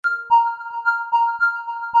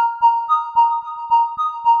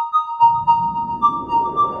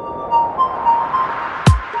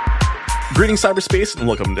Greetings, cyberspace, and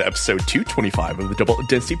welcome to episode 225 of the Double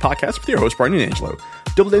Density Podcast with your host, Brian and Angelo.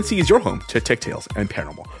 Double Density is your home to tech tales and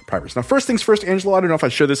paranormal primers. Now, first things first, Angelo, I don't know if I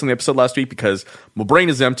shared this in the episode last week because my brain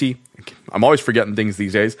is empty. I'm always forgetting things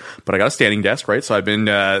these days, but I got a standing desk, right? So I've been,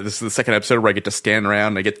 this is the second episode where I get to stand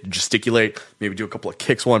around, I get to gesticulate, maybe do a couple of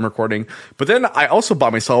kicks while I'm recording. But then I also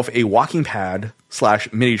bought myself a walking pad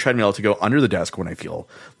 / mini treadmill to go under the desk when I feel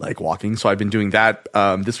like walking. So I've been doing that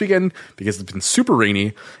this weekend because it's been super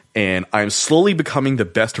rainy, and I'm slowly becoming the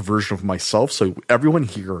best version of myself. So everyone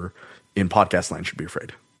here in podcast land should be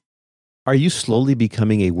afraid. Are you slowly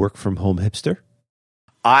becoming a work from home hipster?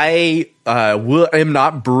 I am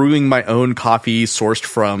not brewing my own coffee sourced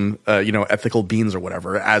from ethical beans or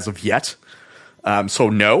whatever as of yet. So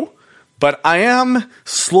no, but I am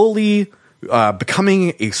slowly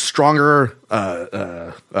becoming a stronger,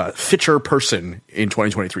 fitter person in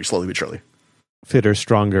 2023, slowly but surely. Fitter,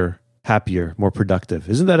 stronger, happier, more productive.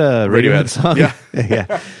 Isn't that a Radiohead song? Yeah.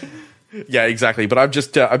 Yeah. Yeah, exactly. But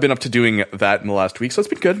I've been up to doing that in the last week, so it's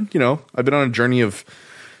been good. You know, I've been on a journey of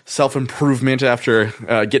self-improvement after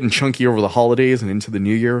getting chunky over the holidays and into the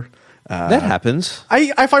new year. That happens.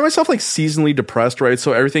 I find myself like seasonally depressed, right?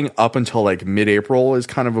 So everything up until like mid-April is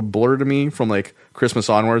kind of a blur to me, from like Christmas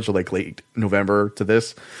onwards or like late November to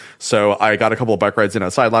this. So I got a couple of bike rides in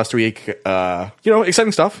outside last week.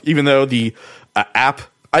 Exciting stuff. Even though the app,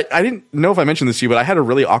 I didn't know if I mentioned this to you, but I had a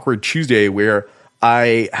really awkward Tuesday where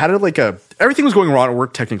I had everything was going wrong at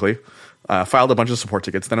work technically. Filed a bunch of support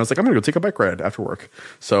tickets. Then I was like, I'm going to go take a bike ride after work.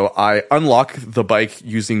 So I unlock the bike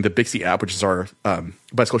using the Bixby app, which is our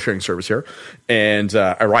bicycle sharing service here. And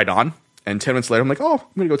I ride on. And 10 minutes later, I'm like, oh, I'm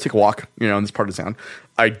going to go take a walk, in this part of town.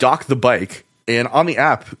 I dock the bike. And on the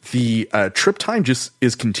app, the trip time just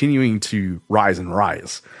is continuing to rise and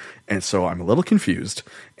rise. And so I'm a little confused.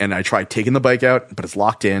 And I tried taking the bike out, but it's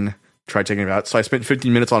locked in. Tried taking it out. So I spent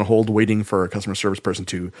 15 minutes on hold waiting for a customer service person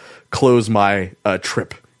to close my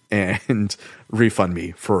trip and refund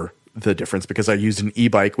me for the difference, because I used an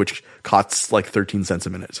e-bike which costs like 13 cents a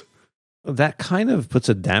minute. That kind of puts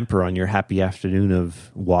a damper on your happy afternoon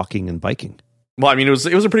of walking and biking. Well, I mean, it was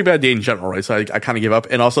a pretty bad day in general, right? So I kind of gave up.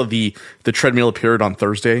 And also the treadmill appeared on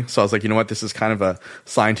Thursday. So I was like, you know what? This is kind of a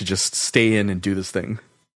sign to just stay in and do this thing.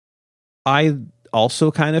 I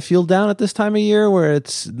also kind of feel down at this time of year where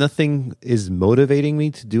nothing is motivating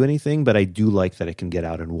me to do anything, but I do like that I can get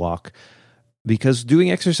out and walk. Because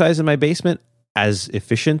doing exercise in my basement, as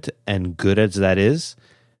efficient and good as that is,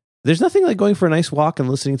 there's nothing like going for a nice walk and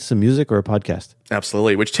listening to some music or a podcast.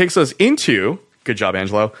 Absolutely. Which takes us into, good job,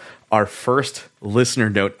 Angelo, our first listener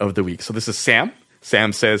note of the week. So this is Sam.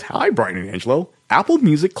 Sam says, hi, Brian and Angelo. Apple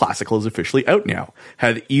Music Classical is officially out now.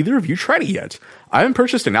 Have either of you tried it yet? I haven't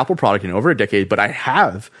purchased an Apple product in over a decade, but I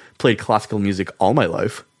have played classical music all my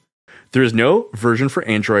life. There is no version for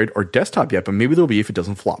Android or desktop yet, but maybe there'll be if it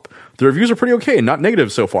doesn't flop. The reviews are pretty okay and not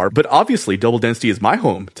negative so far, but obviously Double Density is my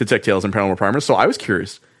home to tech tales and paranormal primers, so I was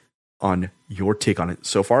curious on your take on it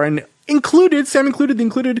so far, and Sam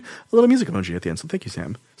included a little music emoji at the end, so thank you,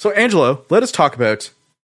 Sam. So Angelo, let us talk about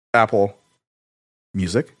Apple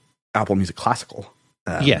Music Classical.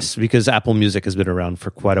 Yes, because Apple Music has been around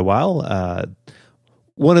for quite a while.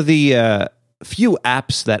 One of the few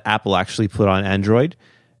apps that Apple actually put on Android.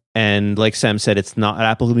 And like Sam said, it's not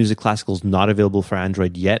Apple Music Classical is not available for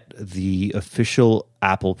Android yet. The official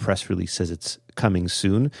Apple press release says it's coming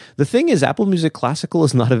soon. The thing is, Apple Music Classical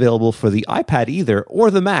is not available for the iPad either,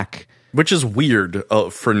 or the Mac. Which is weird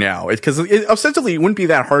for now, because it ostensibly wouldn't be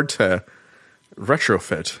that hard to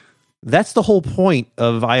retrofit. That's the whole point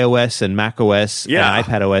of iOS and macOS and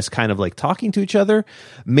iPadOS kind of like talking to each other.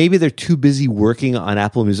 Maybe they're too busy working on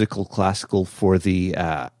Apple Musical Classical for the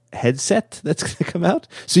headset that's going to come out,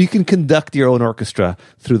 so you can conduct your own orchestra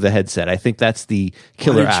through the headset. I think that's the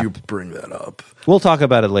killer app. Why did you bring that up? We'll talk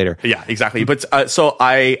about it later. Yeah, exactly. But so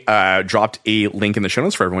I dropped a link in the show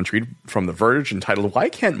notes for everyone to read from The Verge entitled, Why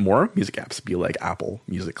Can't More Music Apps Be Like Apple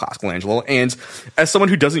Music Classical, Angelo? And as someone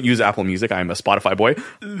who doesn't use Apple Music, I'm a Spotify boy.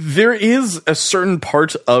 There is a certain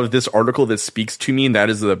part of this article that speaks to me, and that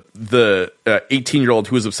is the 18-year-old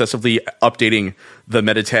who is obsessively updating the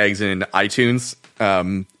meta tags in iTunes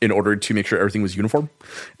in order to make sure everything was uniform.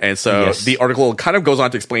 And so the article kind of goes on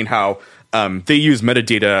to explain how they use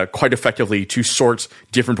metadata quite effectively to sort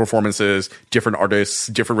different performances, different artists,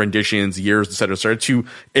 different renditions, years, et cetera, to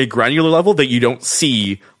a granular level that you don't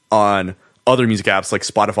see on other music apps like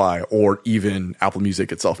Spotify or even Apple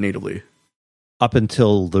Music itself natively. Up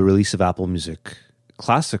until the release of Apple Music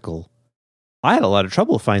Classical, I had a lot of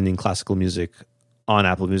trouble finding classical music on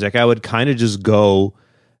Apple Music. I would kind of just go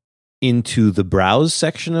into the browse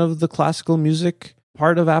section of the classical music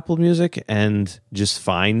part of Apple Music and just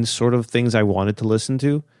find sort of things I wanted to listen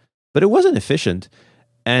to, but it wasn't efficient.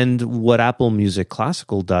 And what Apple Music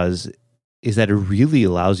Classical does is that it really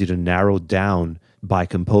allows you to narrow down by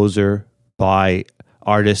composer, by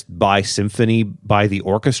artist, by symphony, by the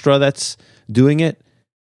orchestra that's doing it.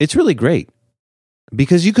 It's really great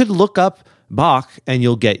because you could look up Bach and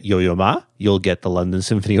you'll get Yo-Yo Ma, you'll get the London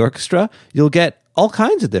Symphony Orchestra, you'll get all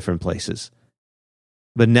kinds of different places.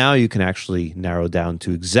 But now you can actually narrow down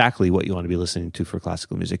to exactly what you want to be listening to for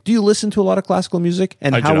classical music. Do you listen to a lot of classical music?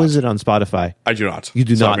 And how is it on Spotify? I do not. You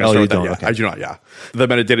do not? Oh, you don't? Yeah. Okay. I do not, yeah. The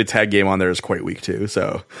metadata tag game on there is quite weak too.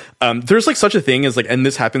 So there's like such a thing as like, and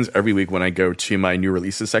this happens every week when I go to my new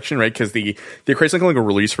releases section, right? Because they create something like a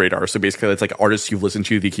release radar. So basically it's like artists you've listened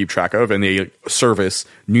to, they keep track of, and they service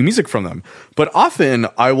new music from them. But often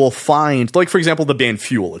I will find, like for example, the band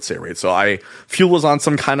Fuel, let's say, right? So Fuel was on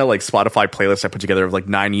some kind of like Spotify playlist I put together of like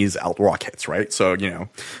 90s alt rock hits, right? So,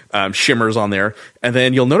 Shimmer's on there. And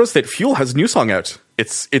then you'll notice that Fuel has a new song out.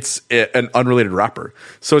 It's an unrelated rapper.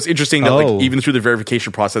 So it's interesting that like even through the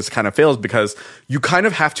verification process kind of fails because you kind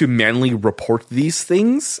of have to manually report these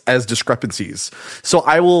things as discrepancies. So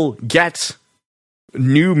I will get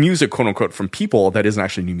new music, quote unquote, from people that isn't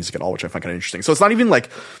actually new music at all, which I find kind of interesting. So it's not even like,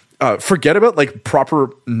 forget about like proper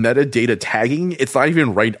metadata tagging. It's not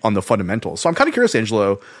even right on the fundamentals. So I'm kind of curious,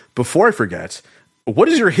 Angelo, before I forget, what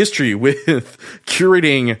is your history with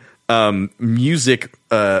curating music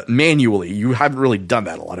manually? You haven't really done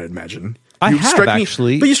that a lot, I'd imagine. I have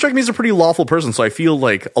actually. But you strike me as a pretty lawful person, so I feel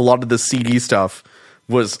like a lot of the CD stuff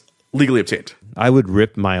was legally obtained. I would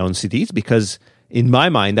rip my own CDs because in my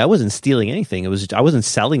mind, I wasn't stealing anything. I wasn't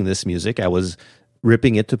selling this music. I was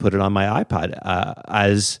ripping it to put it on my iPod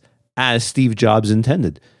as Steve Jobs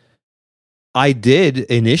intended. I did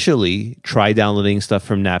initially try downloading stuff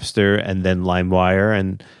from Napster and then LimeWire,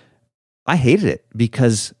 and I hated it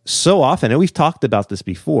because so often, and we've talked about this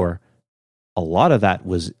before, a lot of that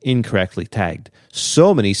was incorrectly tagged.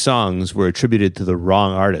 So many songs were attributed to the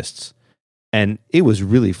wrong artists, and it was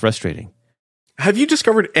really frustrating. Have you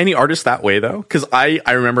discovered any artists that way, though? Because I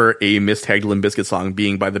remember a mistagged Limp Bizkit song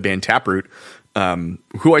being by the band Taproot,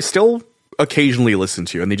 who I still occasionally listen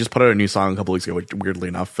to, and they just put out a new song a couple weeks ago, weirdly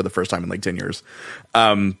enough, for the first time in like 10 years.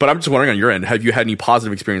 But I'm just wondering on your end, have you had any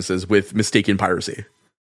positive experiences with mistaken piracy?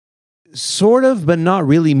 Sort of, but not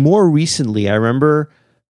really. More recently, I remember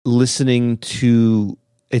listening to,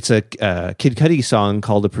 it's a Kid Cudi song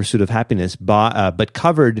called The Pursuit of Happiness, but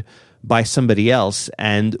covered by somebody else.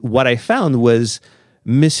 And what I found was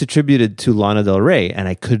misattributed to Lana Del Rey, and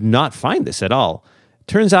I could not find this at all.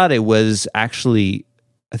 Turns out it was actually,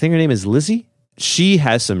 I think her name is Lizzie. She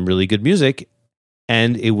has some really good music,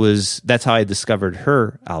 and that's how I discovered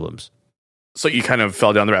her albums. So you kind of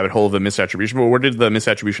fell down the rabbit hole of the misattribution, but where did the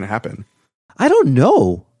misattribution happen? I don't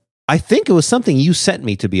know. I think it was something you sent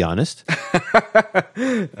me, to be honest.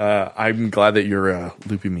 I'm glad that you're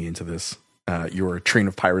looping me into this, your train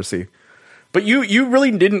of piracy. But you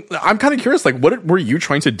really didn't. I'm kind of curious, like, what were you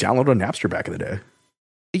trying to download on Napster back in the day?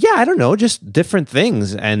 Yeah, I don't know, just different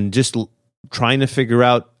things and just trying to figure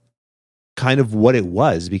out kind of what it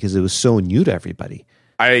was because it was so new to everybody.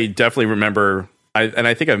 I definitely remember, and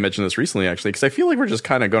I think I've mentioned this recently, actually, because I feel like we're just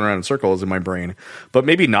kind of going around in circles in my brain, but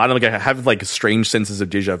maybe not. Like I have like strange senses of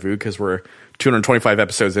deja vu because we're 225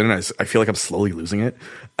 episodes in, and I feel like I'm slowly losing it.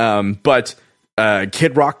 But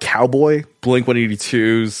Kid Rock, Cowboy,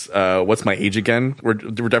 Blink-182's What's My Age Again? We're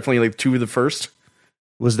definitely like two of the first.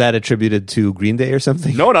 Was that attributed to Green Day or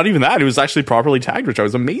something? No, not even that. It was actually properly tagged, which I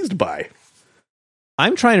was amazed by.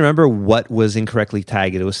 I'm trying to remember what was incorrectly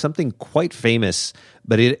tagged. It was something quite famous,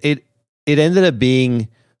 but it ended up being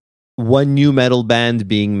one new metal band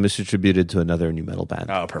being misattributed to another new metal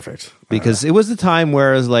band. Oh, perfect. Because it was the time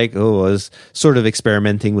where I was like, I was sort of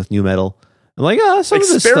experimenting with new metal. I'm like, some of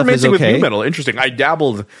this stuff is okay. Experimenting with new metal. Interesting. I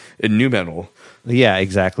dabbled in new metal. Yeah,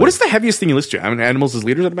 exactly. What is the heaviest thing you listen to? I mean, Animals as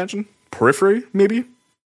Leaders, I'd imagine. Periphery, maybe?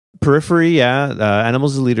 Periphery, yeah.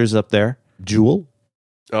 Animals as Leaders up there. Jewel.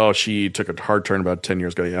 Oh, she took a hard turn about 10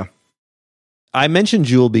 years ago, yeah. I mentioned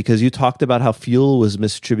Jewel because you talked about how Fuel was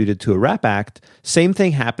misattributed to a rap act. Same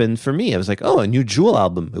thing happened for me. I was like, a new Jewel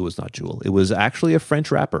album. It was not Jewel. It was actually a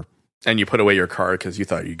French rapper. And you put away your car because you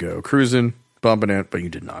thought you'd go cruising, bumping it, but you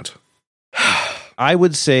did not. I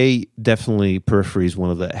would say definitely Periphery is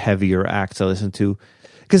one of the heavier acts I listen to.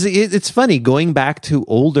 Because it's funny, going back to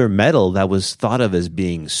older metal that was thought of as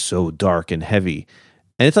being so dark and heavy.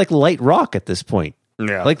 And it's like light rock at this point.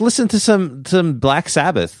 Yeah. Like listen to some Black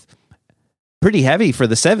Sabbath. Pretty heavy for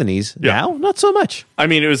the 70s. Yeah. Now, not so much. I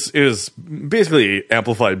mean, it was basically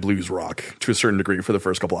amplified blues rock to a certain degree for the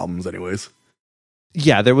first couple albums anyways.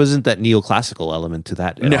 Yeah, there wasn't that neoclassical element to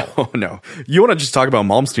that at all. No. You want to just talk about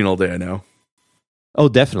Malmsteen all day, I know. Oh,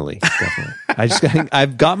 definitely.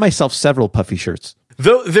 I've got myself several puffy shirts.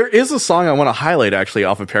 Though there is a song I want to highlight actually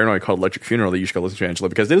off of Paranoid called Electric Funeral that you should go listen to, Angela,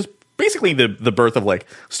 because it is basically the birth of like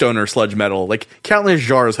stoner sludge metal. Like countless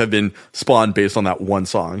genres have been spawned based on that one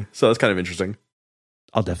song. So that's kind of interesting.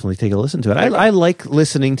 I'll definitely take a listen to it. I like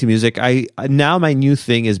listening to music. Now my new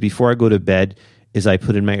thing is before I go to bed is I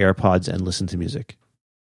put in my AirPods and listen to music.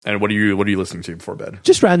 And what are you listening to before bed?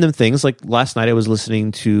 Just random things. Like last night I was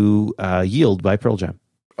listening to Yield by Pearl Jam.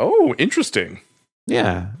 Oh, interesting.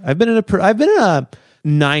 Yeah. I've been in a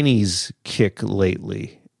 90s kick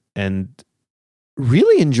lately and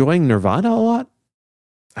really enjoying Nirvana a lot.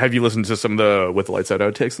 Have you listened to some of the With the Lights Out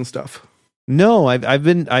outtakes and stuff? No, I've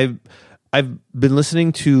been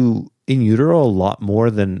listening to In Utero a lot more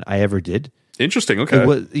than I ever did. Interesting. Okay.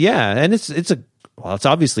 And it's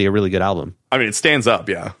obviously a really good album. I mean, it stands up,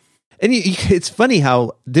 yeah. And it's funny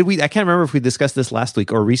how I can't remember if we discussed this last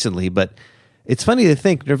week or recently, but it's funny to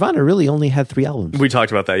think Nirvana really only had 3 albums. We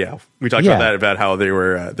talked about that, yeah. We talked about that, about how there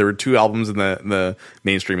were 2 albums in the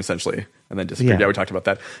mainstream essentially, and then disappeared. Yeah, we talked about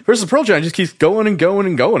that. Versus Pearl Jam just keeps going and going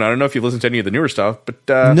and going. I don't know if you've listened to any of the newer stuff,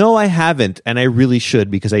 but no, I haven't, and I really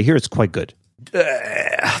should because I hear it's quite good.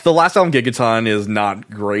 The last album, Gigaton, is not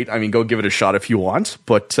great. I mean, go give it a shot if you want,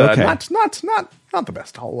 but not the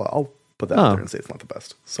best. I'll put that out there and say it's not the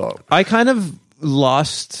best. So I kind of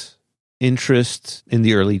lost interest in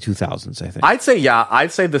the early 2000s, I think.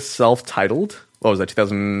 I'd say the self-titled, what was that,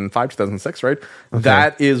 2005, 2006, right? Okay.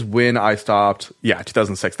 That is when I stopped. Yeah,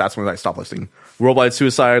 2006. That's when I stopped listening. Worldwide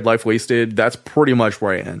Suicide, Life Wasted. That's pretty much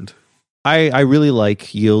where I end. I really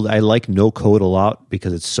like Yield. I like No Code a lot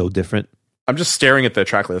because it's so different. I'm just staring at the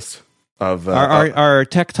track list of our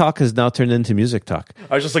tech talk has now turned into music talk.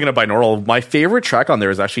 I was just looking at binaural. My favorite track on there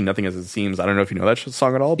is actually Nothing As It Seems. I don't know if you know that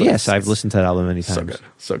song at all. But yes, I've listened to that album many times.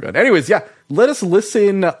 So good. Anyways, yeah, let us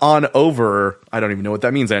listen on over. I don't even know what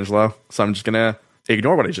that means, Angelo. So I'm just gonna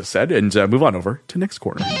ignore what I just said and move on over to Nick's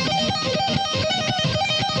corner.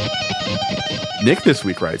 Nick this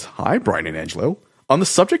week writes, "Hi, Brian and Angelo. On the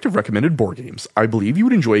subject of recommended board games, I believe you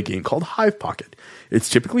would enjoy a game called Hive Pocket. It's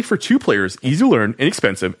typically for 2 players, easy to learn,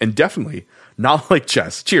 inexpensive, and definitely not like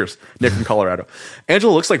chess. Cheers, Nick from Colorado.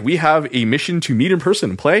 Angela, looks like we have a mission to meet in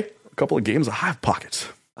person and play a couple of games of Hive Pocket.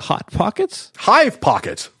 Hot Pockets? Hive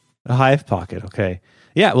Pocket. A Hive Pocket, okay.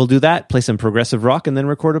 Yeah, we'll do that, play some progressive rock, and then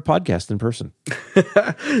record a podcast in person.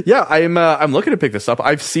 Yeah, I'm looking to pick this up.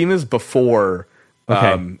 I've seen this before.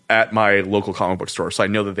 Okay. At my local comic book store, so I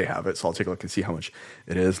know that they have it, so I'll take a look and see how much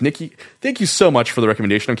it is. Nikki, thank you so much for the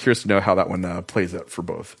recommendation. I'm curious to know how that one plays out for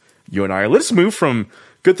both you and I. Let us move from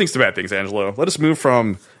good things to bad things, Angelo. Let us move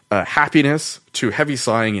from happiness to heavy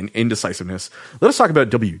sighing and indecisiveness. Let us talk about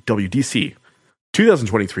WWDC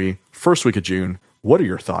 2023, first week of June. What are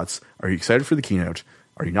your thoughts? Are you excited for the keynote?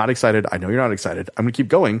 Are you not excited? I know you're not excited. I'm going to keep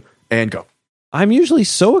going and go. I'm usually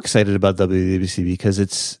so excited about WWDC because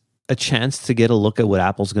it's a chance to get a look at what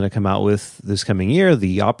Apple's going to come out with this coming year,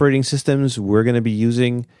 the operating systems we're going to be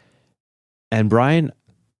using. And Brian,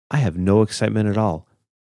 I have no excitement at all.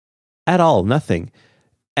 At all, nothing.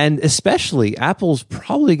 And especially, Apple's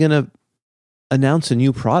probably going to announce a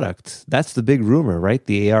new product. That's the big rumor, right?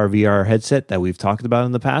 The AR/VR headset that we've talked about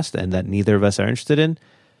in the past and that neither of us are interested in.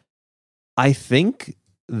 I think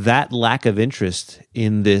that lack of interest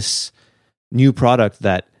in this new product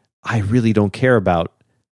that I really don't care about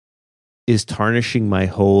is tarnishing my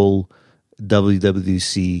whole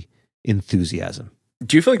WWDC enthusiasm.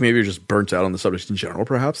 Do you feel like maybe you're just burnt out on the subject in general,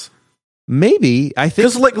 perhaps? Maybe. I think...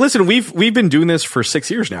 Because, like, listen, we've been doing this for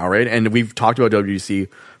 6 years now, right? And we've talked about WWDC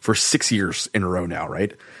for 6 years in a row now,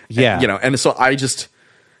 right? Yeah. And, and so I just...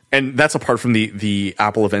 And that's apart from the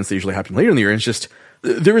Apple events that usually happen later in the year. And it's just...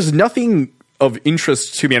 There is nothing of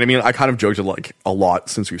interest to me. And I mean, I kind of joked like a lot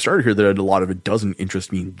since we started here that a lot of it doesn't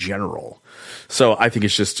interest me in general. So I think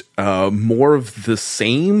it's just more of the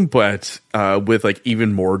same, but with like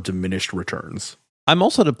even more diminished returns. I'm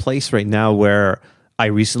also at a place right now where I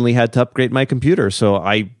recently had to upgrade my computer. So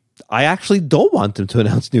I actually don't want them to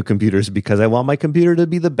announce new computers because I want my computer to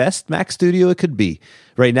be the best Mac Studio it could be.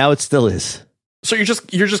 Right now it still is. So you're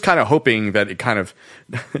just kind of hoping that it kind of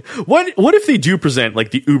what if they do present like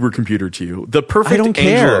the Uber computer to you, the perfect? I don't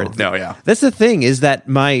care. No, yeah, that's the thing is that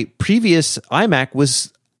my previous iMac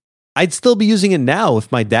was, I'd still be using it now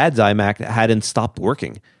if my dad's iMac hadn't stopped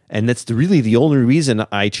working, and that's really the only reason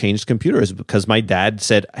I changed computers because my dad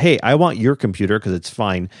said, "Hey, I want your computer because it's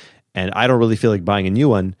fine, and I don't really feel like buying a new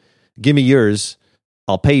one. Give me yours,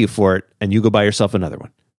 I'll pay you for it, and you go buy yourself another one."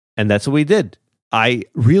 And that's what we did. I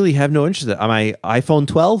really have no interest in it. My iPhone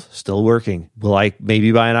 12 still working. Will I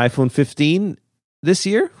maybe buy an iPhone 15 this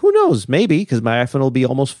year? Who knows? Maybe, because my iPhone will be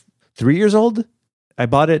almost 3 years old. I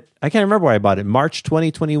bought it. I can't remember where I bought it. March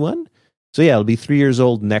 2021. So yeah, it'll be 3 years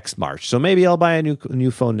old next March. So maybe I'll buy a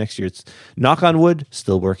new phone next year. It's knock on wood,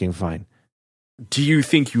 still working fine. Do you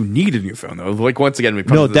think you need a new phone though? Like once again, we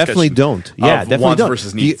no, definitely don't. Yeah, definitely wants don't.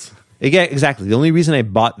 Versus needs. Yeah, exactly. The only reason I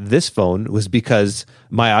bought this phone was because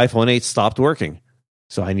my iPhone 8 stopped working.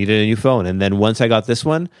 So I needed a new phone. And then once I got this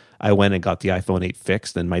one, I went and got the iPhone 8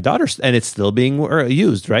 fixed. And my daughter's, and it's still being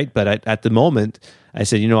used, right? But at the moment, I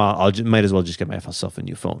said, I'll might as well just get myself a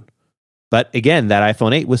new phone. But again, that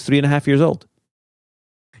iPhone 8 was 3.5 years old.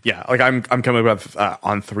 Yeah, like I'm coming up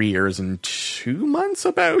on 3 years and 2 months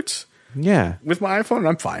about. Yeah, with my iPhone,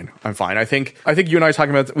 I'm fine. I think you and I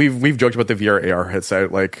talking about we've joked about the VR AR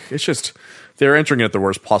headset. Like it's just they're entering it at the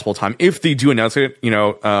worst possible time. If they do announce it,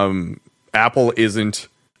 Apple isn't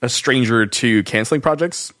a stranger to canceling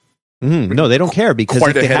projects. No, they don't care because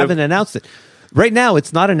if they haven't announced it right now,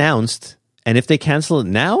 it's not announced. And if they cancel it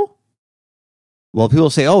now, well, people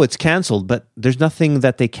say, "Oh, it's canceled," but there's nothing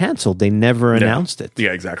that they canceled. They never announced it.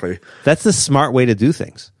 Yeah, exactly. That's the smart way to do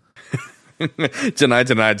things.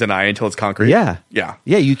 deny until it's concrete. Yeah.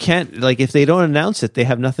 You can't, like, if they don't announce it, they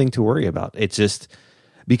have nothing to worry about. It's just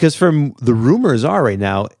because from the rumors are right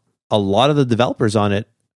now, a lot of the developers on it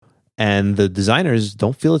and the designers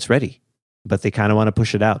don't feel it's ready, but they kind of want to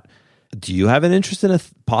push it out. Do you have an interest in a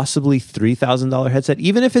possibly $3,000 headset?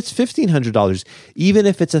 Even if it's $1,500, even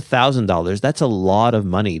if it's $1,000, that's a lot of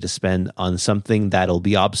money to spend on something that'll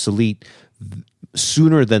be obsolete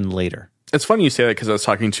sooner than later. It's funny you say that because I was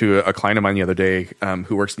talking to a client of mine the other day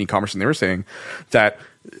who works in e-commerce, and they were saying that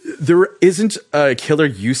there isn't a killer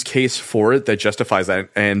use case for it that justifies that.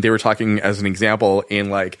 And they were talking as an example in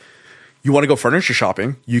like, you want to go furniture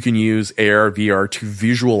shopping, you can use AR, VR to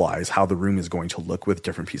visualize how the room is going to look with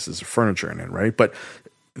different pieces of furniture in it, right? But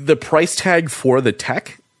the price tag for the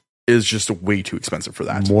tech is just way too expensive for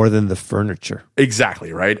that. More than the furniture.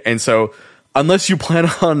 Exactly, right? And so unless you plan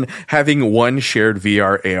on having one shared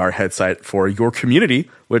VR AR headset for your community,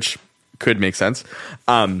 which could make sense,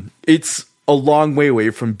 it's a long way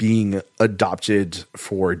away from being adopted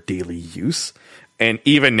for daily use. And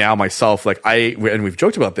even now myself, like and we've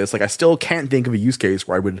joked about this, like I still can't think of a use case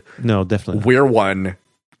where I would definitely wear one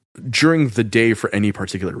during the day for any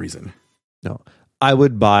particular reason. No, I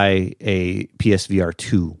would buy a PSVR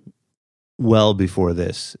 2 well before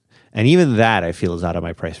this. And even that I feel is out of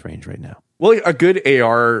my price range right now. Well, like a good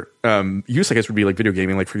AR use, I guess, would be like video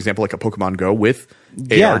gaming, like, for example, like a Pokemon Go with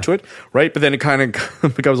AR to it, right? But then it kind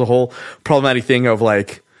of becomes a whole problematic thing of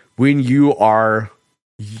like when you are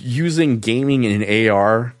using gaming in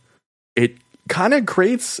AR, it kind of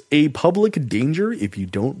creates a public danger if you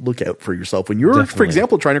don't look out for yourself. When you're, for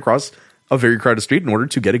example, trying to cross a very crowded street in order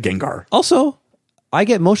to get a Gengar. Also, I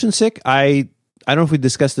get motion sick. I don't know if we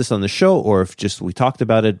discussed this on the show or if just we talked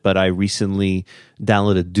about it, but I recently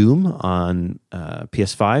downloaded Doom on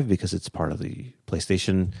PS5 because it's part of the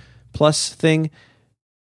PlayStation Plus thing.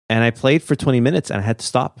 And I played for 20 minutes and I had to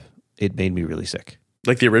stop. It made me really sick.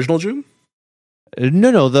 Like the original Doom?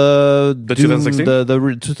 No, the Doom, 2016? the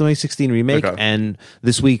 2016 remake. Okay. And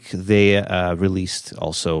this week they released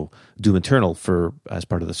also Doom Eternal as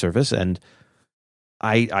part of the service. And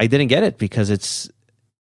I didn't get it because it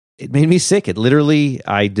made me sick. It literally,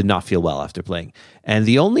 I did not feel well after playing. And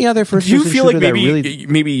the only other first person shooter like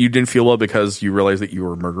maybe you didn't feel well because you realized that you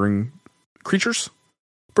were murdering creatures,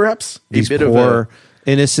 perhaps? These poor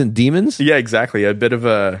innocent demons? Yeah, exactly. A bit of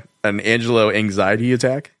an Angelo anxiety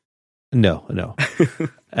attack. No. No,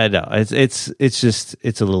 it's just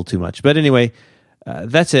a little too much. But anyway,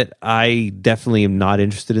 that's it. I definitely am not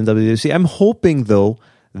interested in WWDC. I'm hoping though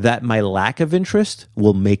that my lack of interest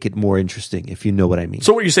will make it more interesting, if you know what I mean.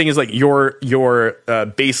 So what you're saying is like your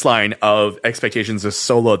baseline of expectations is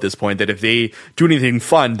so low at this point that if they do anything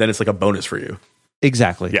fun, then it's like a bonus for you.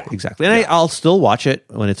 Exactly. Yeah. Exactly. And I'll still watch it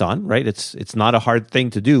when it's on, right? It's not a hard thing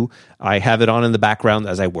to do. I have it on in the background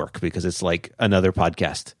as I work because it's like another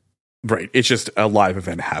podcast. Right. It's just a live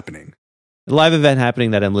event happening. A live event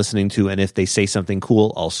happening that I'm listening to, and if they say something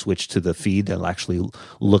cool, I'll switch to the feed and I'll actually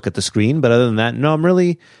look at the screen. But other than that, no, I'm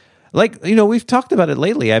really like, we've talked about it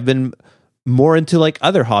lately. I've been more into like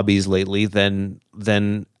other hobbies lately than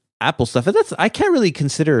Apple stuff. And I can't really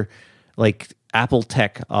consider like Apple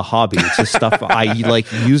tech a hobby. It's just stuff I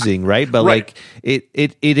like using, right? But right. Like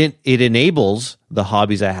it enables the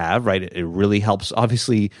hobbies I have, right? It really helps.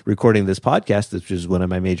 Obviously, recording this podcast, which is one of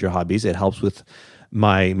my major hobbies, it helps with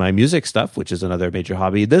my music stuff, which is another major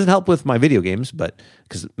hobby. It doesn't help with my video games, but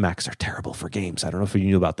because Macs are terrible for games. I don't know if you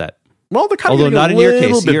knew about that. Well, they're kind Although of not a in your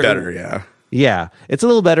little case, bit better, yeah. Yeah, it's a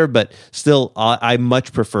little better, but still, I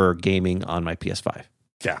much prefer gaming on my PS5.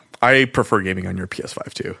 Yeah, I prefer gaming on your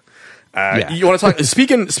PS5 too. Yeah. You want to talk?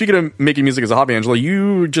 Speaking of making music as a hobby, Angela,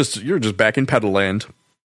 you're just back in pedal land.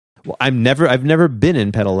 Well, I've never been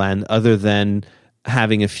in pedal land other than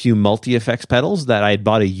having a few multi-effects pedals that I had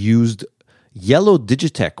bought a used yellow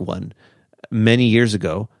Digitech one many years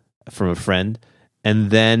ago from a friend,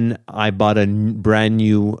 and then I bought a brand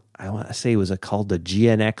new, I want to say it was called the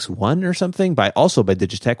GNX1 or something, also by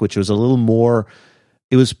Digitech, which was a little more,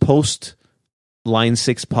 it was post Line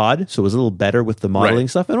 6 pod, so it was a little better with the modeling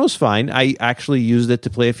stuff, and it was fine. I actually used it to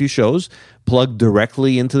play a few shows, plugged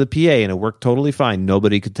directly into the PA, and it worked totally fine.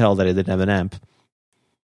 Nobody could tell that I didn't have an amp.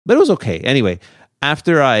 But it was okay. Anyway,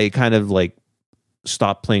 after I kind of like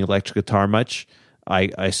stopped playing electric guitar much,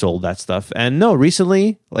 I sold that stuff. And no,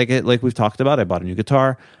 recently, like we've talked about, I bought a new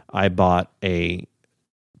guitar. I bought a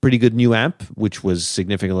pretty good new amp, which was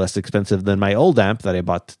significantly less expensive than my old amp that I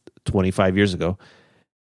bought 25 years ago.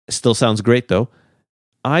 Still sounds great, though.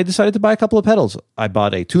 I decided to buy a couple of pedals. I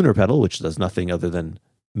bought a tuner pedal, which does nothing other than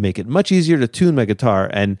make it much easier to tune my guitar.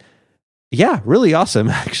 And yeah, really awesome,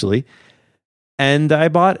 actually. And I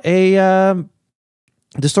bought a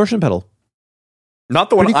distortion pedal. Not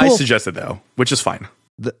the one Pretty I cool. suggested, though, which is fine.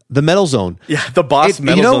 The Metal Zone. Yeah, the Boss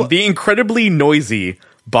Metal Zone. The incredibly noisy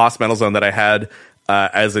Boss Metal Zone that I had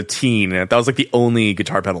as a teen. That was like the only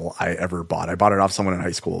guitar pedal I ever bought. I bought it off someone in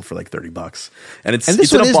high school for like $30. And this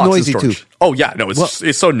it's one in a is box noisy storage. too. Oh, yeah. No,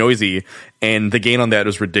 it's so noisy. And the gain on that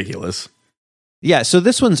is ridiculous. Yeah, so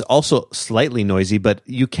this one's also slightly noisy, but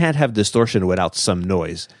you can't have distortion without some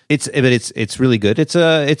noise. It's really good.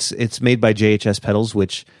 It's made by JHS Pedals,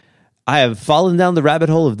 which I have fallen down the rabbit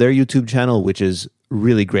hole of their YouTube channel, which is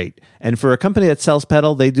really great. And for a company that sells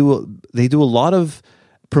pedal, they do a lot of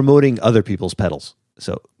promoting other people's pedals.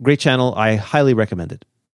 So great channel. I highly recommend it.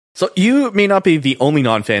 So you may not be the only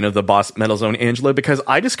non-fan of the Boss Metal Zone, Angela, because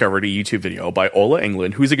I discovered a YouTube video by Ola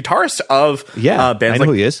Englund, who's a guitarist of bands like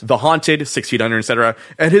who he is. The Haunted, 6 Feet Under, etc.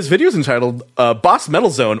 And his video is entitled Boss Metal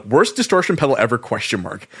Zone, Worst Distortion Pedal Ever, ?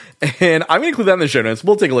 And I'm going to include that in the show notes.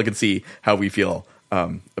 We'll take a look and see how we feel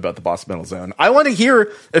about the Boss Metal Zone. I want to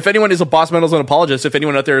hear if anyone is a Boss Metal Zone apologist, if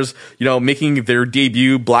anyone out there is, making their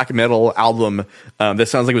debut black metal album that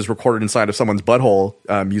sounds like it was recorded inside of someone's butthole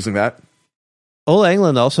using that. Ola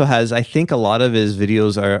Englund also has, I think a lot of his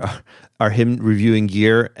videos are him reviewing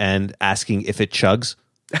gear and asking if it chugs.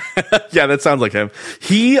 Yeah, that sounds like him.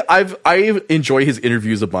 I enjoy his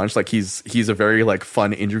interviews a bunch. Like he's a very like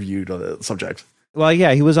fun interview to the subject. Well,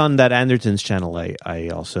 yeah, he was on that Anderton's channel.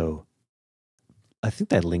 I think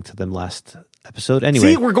that linked to them last episode.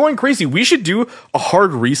 Anyway, see, we're going crazy. We should do a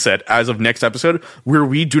hard reset as of next episode where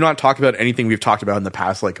we do not talk about anything we've talked about in the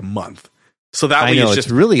past like month. So that way it's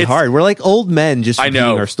really hard. We're like old men just repeating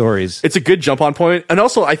our stories. It's a good jump on point. And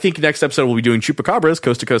also, I think next episode we'll be doing Chupacabras,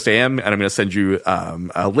 Coast to Coast AM, and I'm going to send you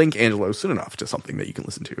a link, Angelo, soon enough to something that you can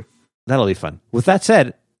listen to. That'll be fun. With that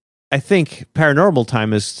said, I think paranormal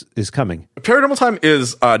time is coming. Paranormal time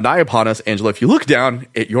is nigh upon us, Angela. If you look down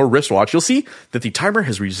at your wristwatch, you'll see that the timer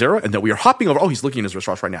has reached 0 and that we are hopping over. Oh, he's looking at his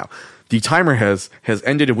wristwatch right now. The timer has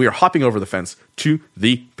ended and we are hopping over the fence to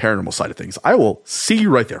the paranormal side of things. I will see you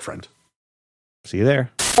right there, friend. See you there.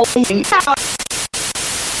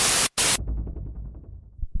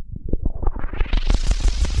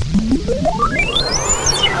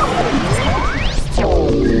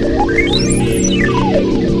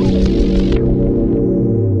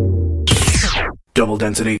 Double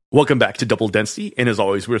Density. Welcome back to Double Density, and as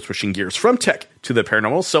always, we're switching gears from tech to the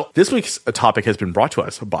paranormal. So this week's topic has been brought to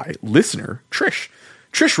us by listener Trish.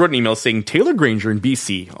 Trish wrote an email saying Taylor Granger in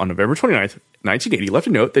BC on November 29th, 1980 left a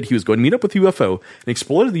note that he was going to meet up with UFO and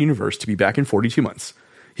explore the universe to be back in 42 months.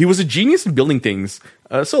 He was a genius in building things,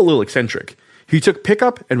 so a little eccentric. He took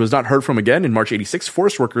pickup and was not heard from again. In March 86,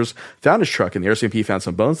 forest workers found his truck and the RCMP found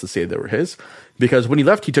some bones that say they were his. Because when he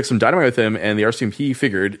left, he took some dynamite with him and the RCMP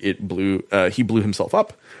figured he blew himself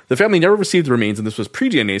up. The family never received the remains and this was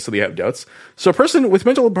pre-DNA, so they have doubts. So a person with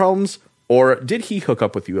mental problems, or did he hook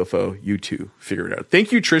up with UFO? You two figure it out.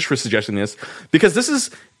 Thank you, Trish, for suggesting this, because this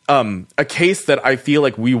is a case that I feel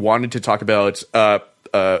like we wanted to talk about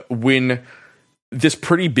when this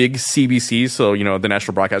pretty big CBC, so, the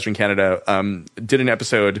National Broadcaster in Canada, did an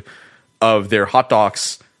episode of their Hot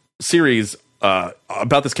Docs series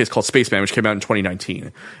about this case called Spaceman, which came out in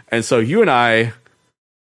 2019. And so you and I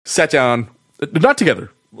sat down, not together,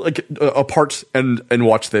 like apart and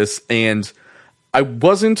watched this, and I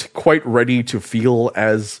wasn't quite ready to feel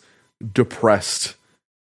as depressed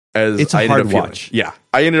as it's a I hard ended up watch. feeling. Yeah,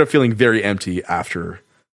 I ended up feeling very empty after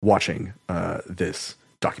watching this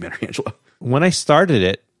documentary, Angela. When I started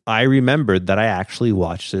it, I remembered that I actually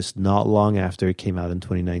watched this not long after it came out in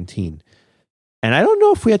 2019. And I don't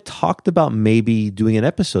know if we had talked about maybe doing an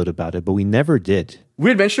episode about it, but we never did. We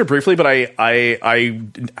had mentioned it briefly, but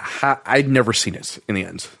I'd never seen it in the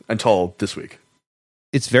end until this week.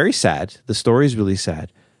 It's very sad. The story is really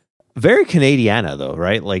sad. Very Canadiana, though,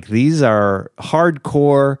 right? Like, these are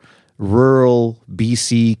hardcore, rural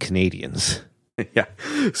BC Canadians. Yeah.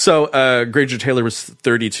 So Granger Taylor was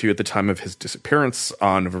 32 at the time of his disappearance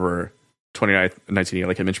on November 29th, 1980,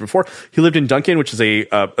 like I mentioned before. He lived in Duncan, which is a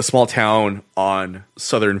small town on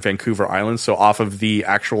southern Vancouver Island, so off of the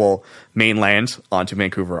actual mainland onto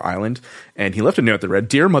Vancouver Island. And he left a note that read,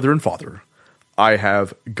 "Dear Mother and Father, I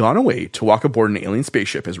have gone away to walk aboard an alien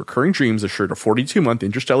spaceship as recurring dreams assured a 42-month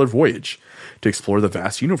interstellar voyage to explore the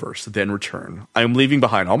vast universe, then return. I am leaving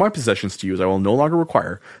behind all my possessions to use. I will no longer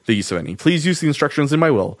require the use of any. Please use the instructions in my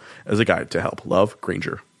will as a guide to help. Love,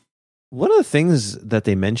 Granger." One of the things that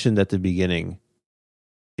they mentioned at the beginning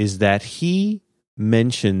is that he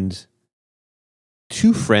mentioned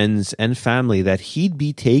to friends and family that he'd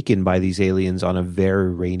be taken by these aliens on a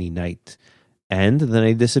very rainy night. And then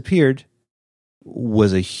he disappeared.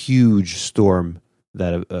 Was a huge storm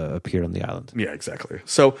that appeared on the island. Yeah, exactly.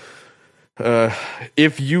 So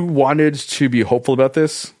if you wanted to be hopeful about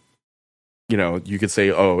this, you could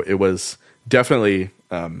say, oh, it was definitely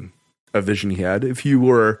a vision he had. If you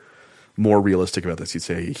were more realistic about this, you'd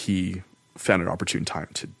say he found an opportune time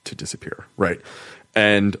to disappear, right?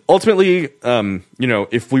 And ultimately,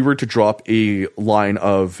 if we were to drop a line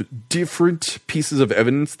of different pieces of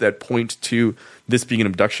evidence that point to this being an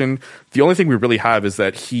abduction, the only thing we really have is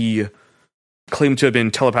that he claimed to have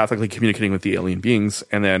been telepathically communicating with the alien beings,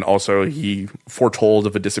 and then also he foretold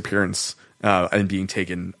of a disappearance and being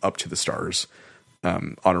taken up to the stars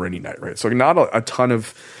on a rainy night, right? So not a ton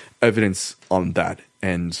of evidence on that.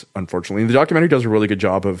 And unfortunately, the documentary does a really good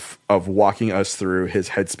job of walking us through his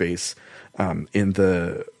headspace in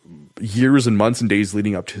the years and months and days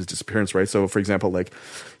leading up to his disappearance, right? So, for example, like,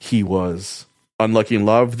 he was unlucky in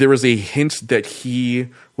love. There was a hint that he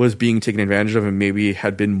was being taken advantage of and maybe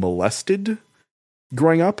had been molested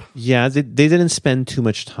growing up. Yeah, they didn't spend too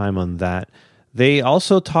much time on that. They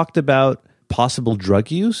also talked about possible drug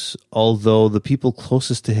use, although the people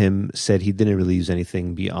closest to him said he didn't really use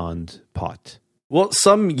anything beyond pot. Well,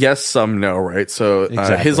 some yes, some no, right? So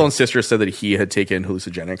Exactly. His own sister said that he had taken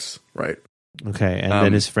hallucinogenics, right? Okay, and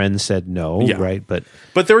then his friend said no, yeah. right? But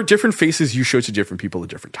there are different faces you show to different people at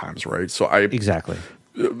different times, right? So exactly.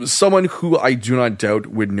 Someone who I do not doubt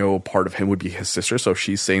would know part of him would be his sister. So if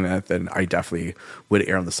she's saying that, then I definitely would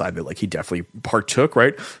err on the side that, like, he definitely partook,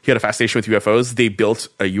 right? He had a fascination with UFOs. They built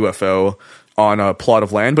a UFO on a plot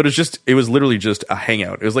of land, but it was literally just a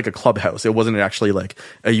hangout. It was like a clubhouse. It wasn't actually like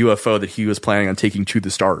a UFO that he was planning on taking to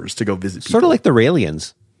the stars to go visit people. Sort of like the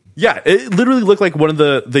Raelians. Yeah, it literally looked like one of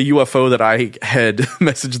the UFO that I had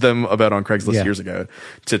messaged them about on Craigslist years ago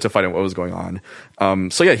to find out what was going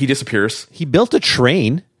on. So yeah, he disappears. He built a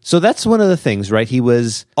train. So that's one of the things, right? He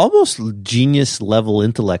was almost genius level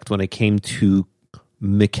intellect when it came to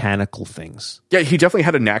mechanical things. Yeah, he definitely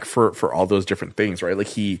had a knack for all those different things, right? Like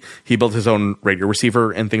he built his own radio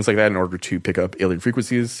receiver and things like that in order to pick up alien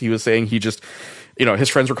frequencies. He was saying he just, his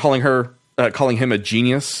friends were calling him a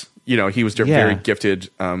genius. He was very gifted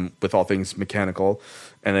with all things mechanical.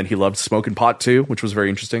 And then he loved smoking pot too, which was very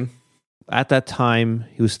interesting. At that time,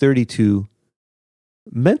 he was 32.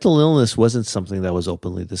 Mental illness wasn't something that was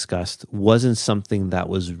openly discussed, wasn't something that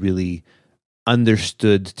was really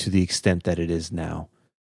understood to the extent that it is now.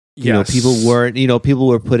 People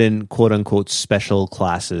were put in quote unquote special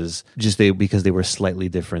classes because they were slightly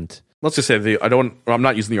different. Let's just say I'm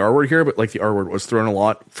not using the R word here, but like the R word was thrown a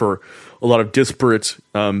lot for a lot of disparate,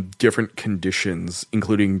 different conditions,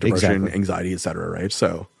 including depression, anxiety, etc. Right?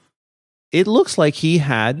 So it looks like he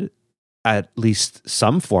had at least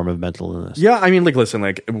some form of mental illness. Yeah, I mean,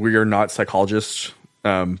 listen, we are not psychologists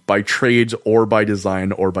by trade or by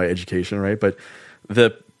design or by education, right? But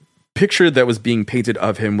the picture that was being painted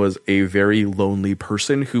of him was a very lonely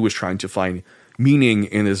person who was trying to find meaning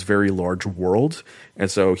in this very large world. And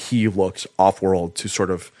so he looked off-world to sort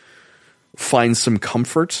of find some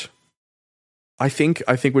comfort. I think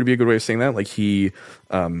would be a good way of saying that. Like his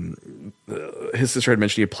sister had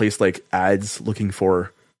mentioned he had placed like ads looking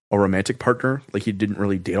for a romantic partner. Like he didn't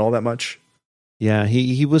really date all that much. Yeah,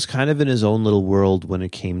 he was kind of in his own little world when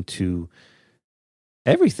it came to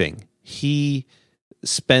everything. He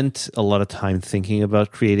spent a lot of time thinking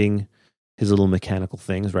about creating his little mechanical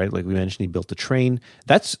things, right? Like we mentioned, he built a train.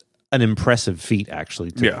 That's an impressive feat,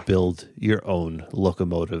 actually, to Yeah. build your own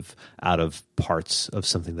locomotive out of parts of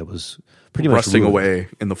something that was pretty much rusting ruined. away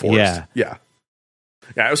in the forest. Yeah.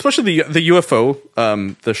 Yeah, especially the UFO,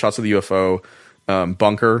 the shots of the UFO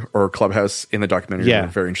bunker or clubhouse in the documentary Yeah. are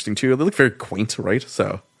very interesting too. They look very quaint, right?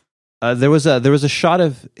 So There was a shot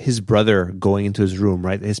of his brother going into his room,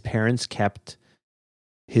 right? His parents kept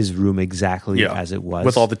his room exactly as it was,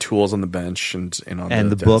 with all the tools on the bench and on and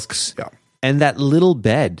the desk. books, and that little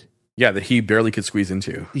bed. Yeah, that he barely could squeeze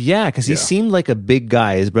into. Yeah, because he seemed like a big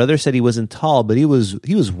guy. His brother said he wasn't tall, but he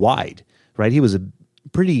was wide, right? He was a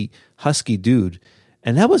pretty husky dude,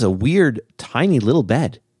 and that was a weird, tiny little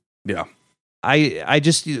bed. Yeah, I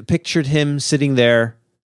just pictured him sitting there,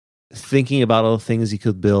 thinking about all the things he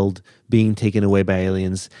could build, being taken away by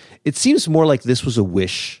aliens. It seems more like this was a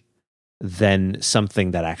wish than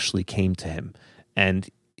something that actually came to him, and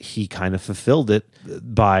he kind of fulfilled it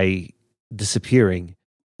by disappearing.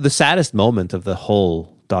 The saddest moment of the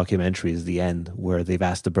whole documentary is the end, where they've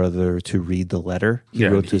asked the brother to read the letter he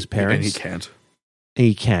wrote to his parents. And he can't.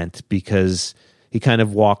 He can't, because he kind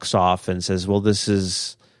of walks off and says, well,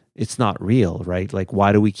 it's not real, right? Like,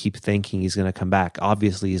 why do we keep thinking he's going to come back?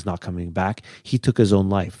 Obviously, he's not coming back. He took his own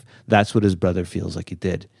life. That's what his brother feels like he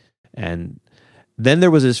did. And then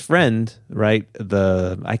there was his friend, right?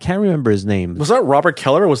 I can't remember his name. Was that Robert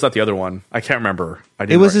Keller or was that the other one? I can't remember.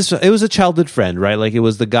 It was a childhood friend, right? Like, it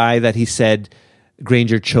was the guy that he said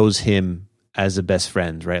Granger chose him as a best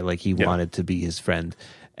friend, right? Like, he wanted to be his friend.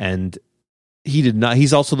 And he did not.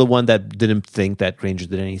 He's also the one that didn't think that Granger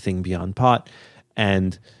did anything beyond pot,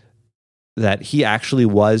 and that he actually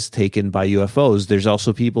was taken by UFOs. There's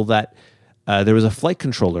also people that there was a flight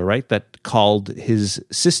controller, right, that called his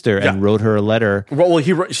sister and wrote her a letter. Well,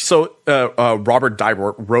 Robert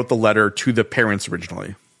Dybort wrote the letter to the parents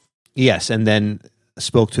originally. Yes, and then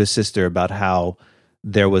spoke to his sister about how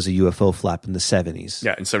there was a UFO flap in the 70s.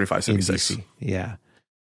 Yeah, in 75, 76. Yeah.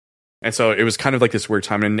 And so it was kind of like this weird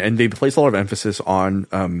time, and they placed a lot of emphasis on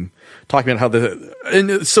talking about how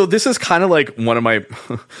and so this is kind of like one of my,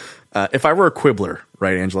 if I were a quibbler,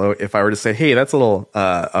 right, Angelo, if I were to say, hey, that's a little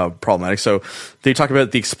problematic. So they talk about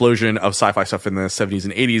the explosion of sci-fi stuff in the 70s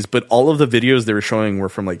and 80s, but all of the videos they were showing were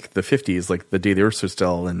from like the 50s, like the day the Earth stood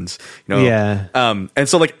still, and and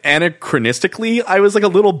so like anachronistically, I was like a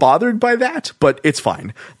little bothered by that, but it's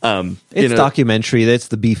fine. It's documentary. That's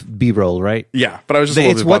the B-roll, right? Yeah, but I was just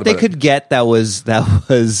it's what they could get that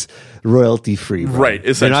was royalty free, right?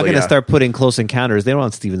 They're not going to start putting Close Encounters. They don't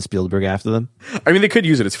want Steven Spielberg after them. I mean, they could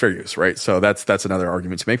use it as fair use, right? So that's another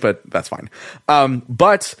argument to make, but that's fine.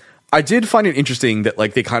 But I did find it interesting that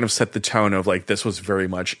like they kind of set the tone of like this was very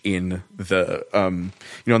much in the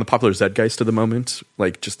in the popular zeitgeist of the moment,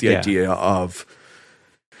 like just the idea of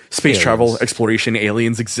space travel, exploration,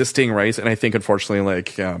 aliens existing, right? And I think unfortunately,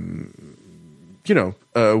 like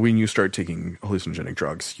when you start taking hallucinogenic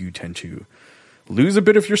drugs, you tend to lose a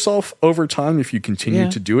bit of yourself over time if you continue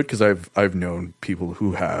to do it, because I've known people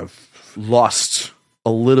who have lost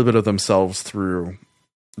a little bit of themselves through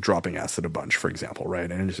dropping acid a bunch, for example,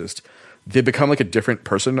 right? And it's just they become like a different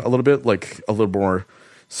person a little bit, like a little more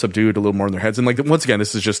subdued, a little more in their heads. And like once again,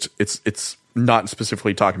 this is just it's not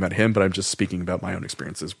specifically talking about him, but I'm just speaking about my own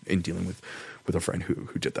experiences in dealing with a friend who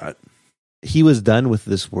did that. He was done with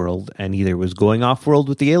this world and either was going off world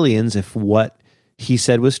with the aliens if what he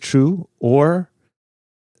said was true, or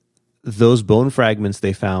those bone fragments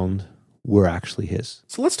they found were actually his.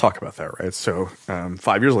 So let's talk about that, right? So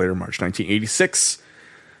 5 years later, March 1986,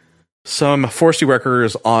 some forestry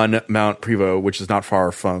workers on Mount Prevost, which is not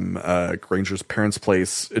far from Granger's parents'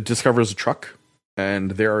 place, discovers a truck,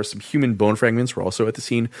 and there are some human bone fragments were also at the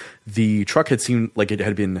scene. The truck had seemed like it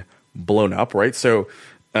had been blown up, right? So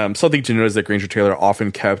something to note is that Granger Taylor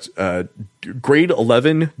often kept grade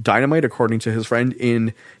 11 dynamite, according to his friend,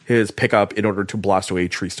 in his pickup in order to blast away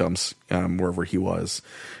tree stumps wherever he was.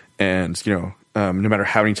 And, no matter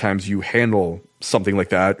how many times you handle something like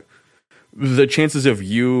that, the chances of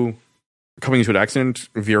you coming into an accident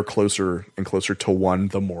veer closer and closer to one,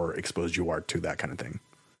 the more exposed you are to that kind of thing.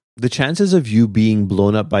 The chances of you being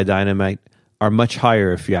blown up by dynamite are much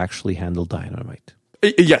higher if you actually handle dynamite.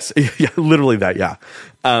 Yes, yeah, literally that, yeah.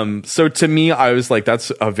 So to me, I was like,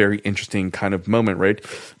 that's a very interesting kind of moment, right?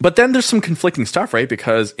 But then there's some conflicting stuff, right?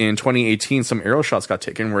 Because in 2018, some aerial shots got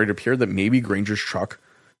taken where it appeared that maybe Granger's truck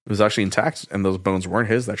was actually intact and those bones weren't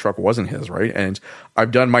his. That truck wasn't his, right? And I've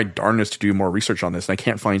done my darndest to do more research on this, and I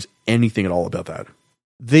can't find anything at all about that.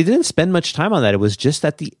 They didn't spend much time on that. It was just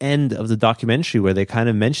at the end of the documentary where they kind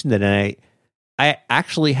of mentioned it, and I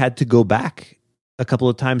actually had to go back a couple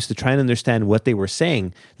of times to try and understand what they were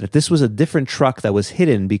saying, that this was a different truck that was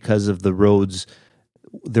hidden because of the roads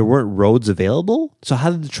there weren't roads available. So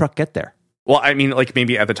how did the truck get there? Well, I mean, like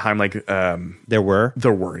maybe at the time, like there were,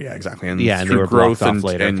 yeah, exactly, and and they were growth off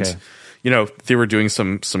later. And okay. you know, they were doing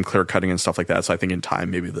some clear cutting and stuff like that. So I think in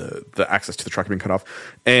time, maybe the access to the truck had been cut off.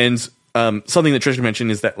 And something that Trisha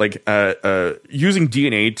mentioned is that like using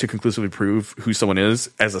DNA to conclusively prove who someone is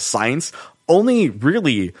as a science only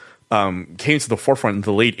really came to the forefront in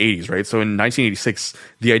the late 80s, right? So in 1986,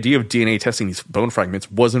 the idea of DNA testing these bone fragments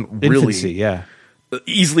wasn't really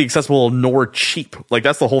easily accessible nor cheap. Like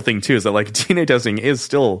that's the whole thing too, is that like DNA testing is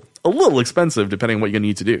still a little expensive depending on what you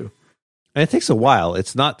need to do. And it takes a while.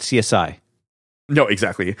 It's not CSI. No,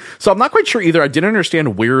 exactly. So I'm not quite sure either. I didn't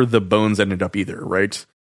understand where the bones ended up either, right?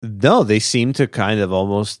 No, they seem to kind of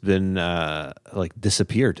almost been like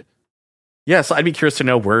disappeared. Yeah, so I'd be curious to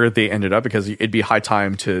know where they ended up, because it'd be high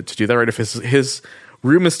time to do that, right? If his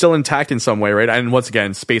room is still intact in some way, right? And once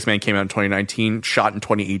again, Spaceman came out in 2019, shot in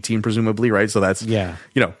 2018, presumably, right? So that's, a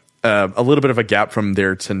little bit of a gap from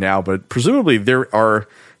there to now, but presumably there are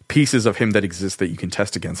pieces of him that exist that you can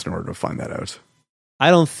test against in order to find that out. I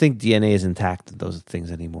don't think DNA is intact in those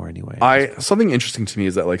things anymore anyway. Something interesting to me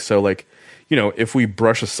is that if we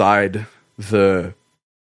brush aside the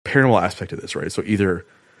paranormal aspect of this, right? So either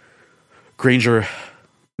Granger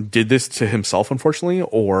did this to himself, unfortunately,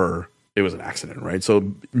 or it was an accident, right?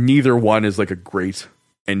 So neither one is like a great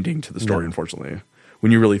ending to the story, unfortunately,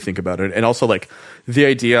 when you really think about it. And also like the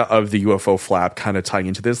idea of the UFO flap kind of tying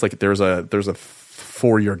into this, like there's a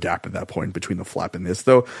 4-year gap at that point between the flap and this,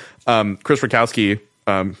 though. Chris Rakowski,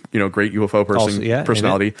 great UFO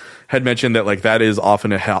personality, had mentioned that like that is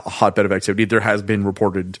often a hotbed of activity. There has been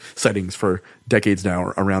reported sightings for decades now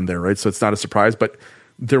around there, right? So it's not a surprise, but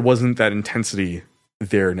there wasn't that intensity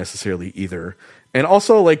there necessarily either. And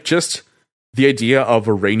also like just the idea of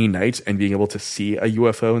a rainy night and being able to see a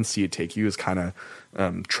UFO and see it take you is kind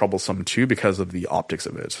of troublesome too, because of the optics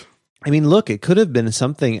of it. I mean, look, it could have been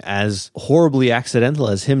something as horribly accidental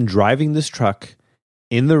as him driving this truck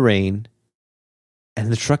in the rain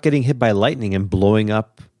and the truck getting hit by lightning and blowing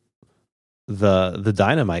up the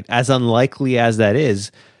dynamite. As unlikely as that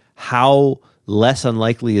is, how less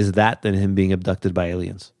unlikely is that than him being abducted by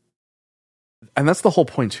aliens? And that's the whole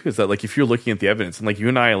point too, is that like if you're looking at the evidence, and like you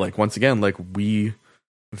and I, like once again, like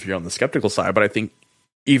if you're on the skeptical side, but I think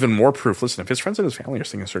even more proof, listen, if his friends and his family are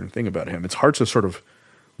saying a certain thing about him, it's hard to sort of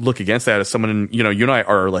look against that as someone, you and I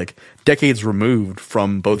are like decades removed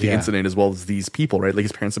from both the incident as well as these people, right? Like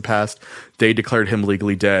his parents have passed, they declared him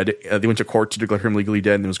legally dead. They went to court to declare him legally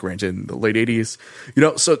dead, and it was granted in the late 80s.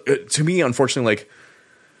 So to me, unfortunately, like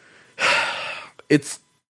it's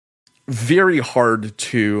very hard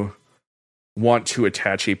to want to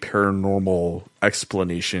attach a paranormal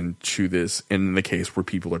explanation to this in the case where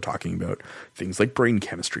people are talking about things like brain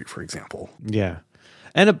chemistry, for example. Yeah.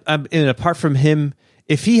 And apart from him,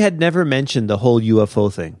 if he had never mentioned the whole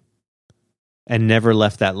UFO thing and never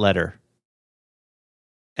left that letter,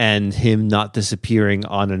 and him not disappearing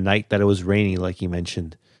on a night that it was rainy, like he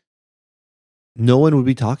mentioned, no one would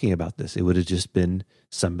be talking about this. It would have just been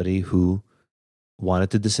somebody who wanted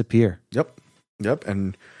to disappear. Yep.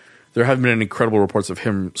 And there haven't been any credible reports of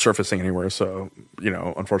him surfacing anywhere. So,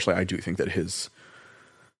 unfortunately, I do think that his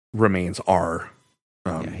remains are.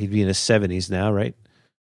 He'd be in his 70s now, right?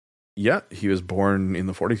 Yeah, he was born in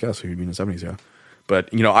the 40s, so he'd be in his 70s, yeah. But,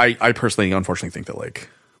 I personally, unfortunately, think that, like,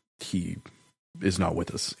 he is not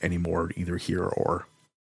with us anymore, either here or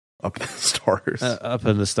up in the stars. Up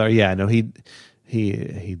in the star, yeah. No, he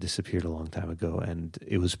disappeared a long time ago, and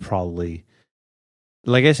it was probably,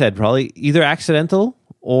 like I said, probably either accidental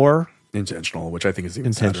or intentional, which I think is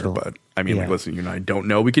even sadder. But I mean, like, listen, you and I don't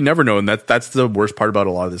know. We can never know, and that's the worst part about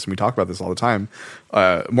a lot of this. And we talk about this all the time,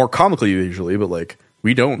 more comically usually, but like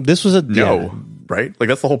we don't. This was right? Like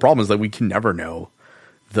that's the whole problem, is that we can never know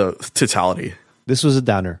the totality. This was a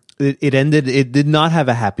downer. It ended. It did not have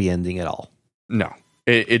a happy ending at all. No.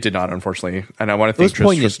 It did not, unfortunately, and I want to thank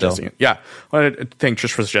Trish for suggesting it. Yeah, I want to thank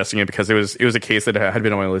Trish for suggesting it, because it was a case that had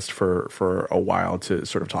been on my list for a while to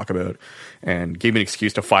sort of talk about, and gave me an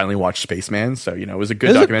excuse to finally watch Spaceman. So it was a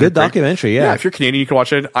good documentary. Good documentary, yeah. If you're Canadian, you can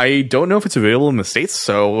watch it. I don't know if it's available in the States,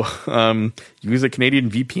 so use a Canadian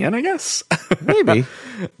VPN, I guess. Maybe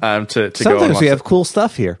to sometimes go. We have cool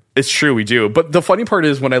stuff here. It's true, we do. But the funny part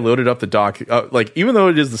is when I loaded up the doc, like even though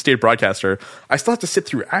it is the state broadcaster, I still have to sit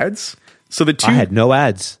through ads. So I had no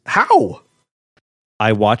ads. How?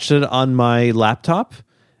 I watched it on my laptop,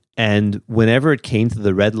 and whenever it came to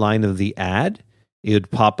the red line of the ad, it would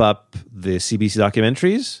pop up the CBC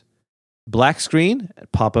documentaries, black screen,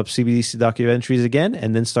 pop up CBC documentaries again,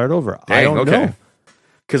 and then start over. Dang, I don't know.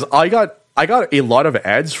 Because I got a lot of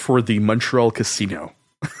ads for the Montreal casino.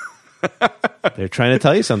 They're trying to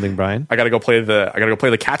tell you something, Brian. I gotta go play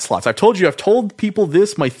the cat slots. I've told people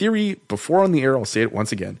this, my theory before on the air. I'll say it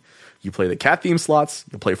once again. You play the cat theme slots,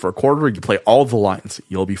 you play for a quarter, you play all the lines,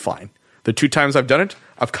 you'll be fine. The 2 times I've done it,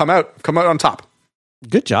 I've come out on top.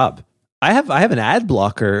 Good job. I have an ad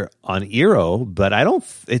blocker on Eero, but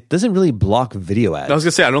it doesn't really block video ads. I was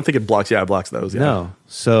gonna say I don't think it blocks. Yeah, it blocks those. Yeah. No,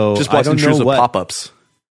 so just blocks intrusive pop-ups.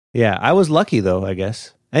 Yeah, I was lucky though, I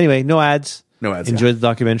guess. Anyway, no ads. No ads. Enjoy the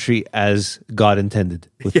documentary as God intended.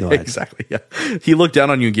 With no ads. Exactly. Yeah, he looked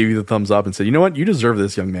down on you and gave you the thumbs up and said, "You know what? You deserve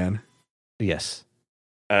this, young man." Yes.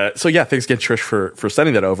 So yeah, thanks again, Trish, for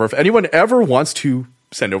sending that over. If anyone ever wants to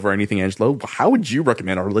send over anything, Angelo, how would you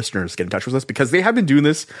recommend our listeners get in touch with us? Because they have been doing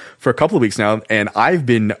this for a couple of weeks now, and I've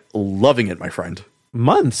been loving it, my friend.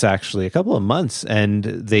 Months, actually, a couple of months. And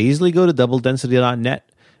they easily go to doubledensity.net,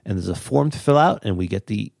 and there's a form to fill out, and we get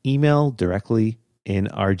the email directly in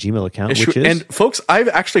our Gmail account, which is... And folks, I've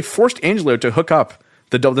actually forced Angelo to hook up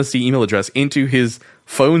the Double Density email address into his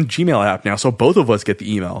phone Gmail app now, so both of us get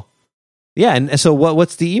the email. Yeah, and so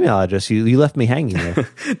what's the email address? You left me hanging there.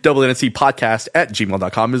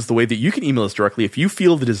 doubledensity@gmail.com is the way that you can email us directly if you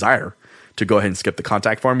feel the desire to go ahead and skip the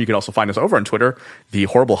contact form. You can also find us over on Twitter, the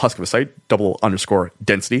horrible husk of a site,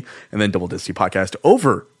 _density, and then Double Density Podcast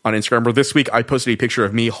over on Instagram, where this week I posted a picture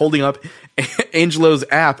of me holding up Angelo's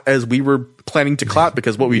app as we were planning to clap,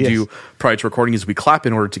 because what we do prior to recording is we clap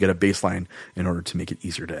in order to get a baseline in order to make it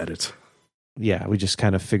easier to edit. Yeah, we just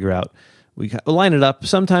kind of figure out, we line it up.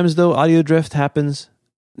 Sometimes, though, audio drift happens.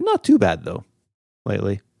 Not too bad, though,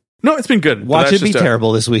 lately. No, it's been good. Watch it be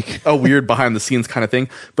terrible this week. A weird behind-the-scenes kind of thing.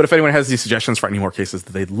 But if anyone has these suggestions for any more cases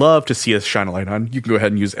that they'd love to see us shine a light on, you can go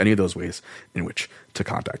ahead and use any of those ways in which to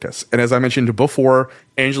contact us. And as I mentioned before,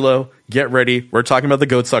 Angelo, get ready. We're talking about the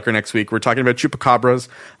Goat Sucker next week. We're talking about Chupacabra's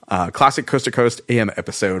classic Coast to Coast AM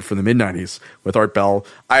episode from the mid-90s with Art Bell.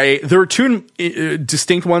 There are 2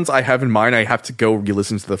 distinct ones I have in mind. I have to go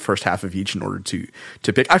re-listen to the first half of each in order to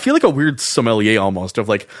pick. I feel like a weird sommelier almost of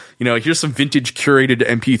like, here's some vintage curated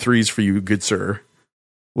MP3s for you, good sir.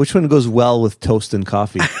 Which one goes well with toast and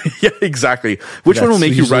coffee? Yeah, exactly. Which one will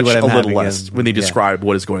make you retch a little less when they describe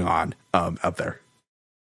what is going on out there?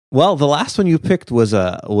 Well, the last one you picked was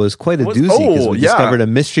quite a doozy, because we discovered a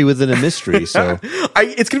mystery within a mystery. So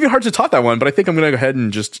it's going to be hard to top that one, but I think I'm going to go ahead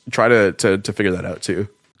and just try to figure that out too.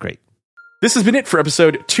 Great. This has been it for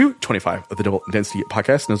episode 225 of the Double Density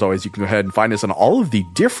Podcast. And as always, you can go ahead and find us on all of the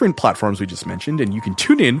different platforms we just mentioned, and you can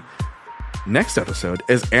tune in next episode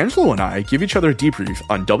as Angelo and I give each other a debrief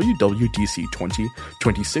on WWDC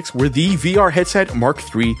 2026, where the VR headset Mark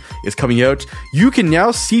III is coming out. You can now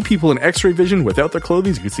see people in X-ray vision without their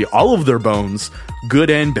clothing. You can see all of their bones, good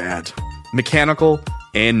and bad, mechanical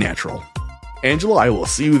and natural. Angelo, I will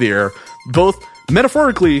see you there, both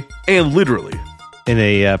metaphorically and literally. In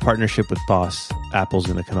a partnership with Boss, Apple's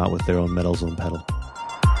going to come out with their own metal zone pedal.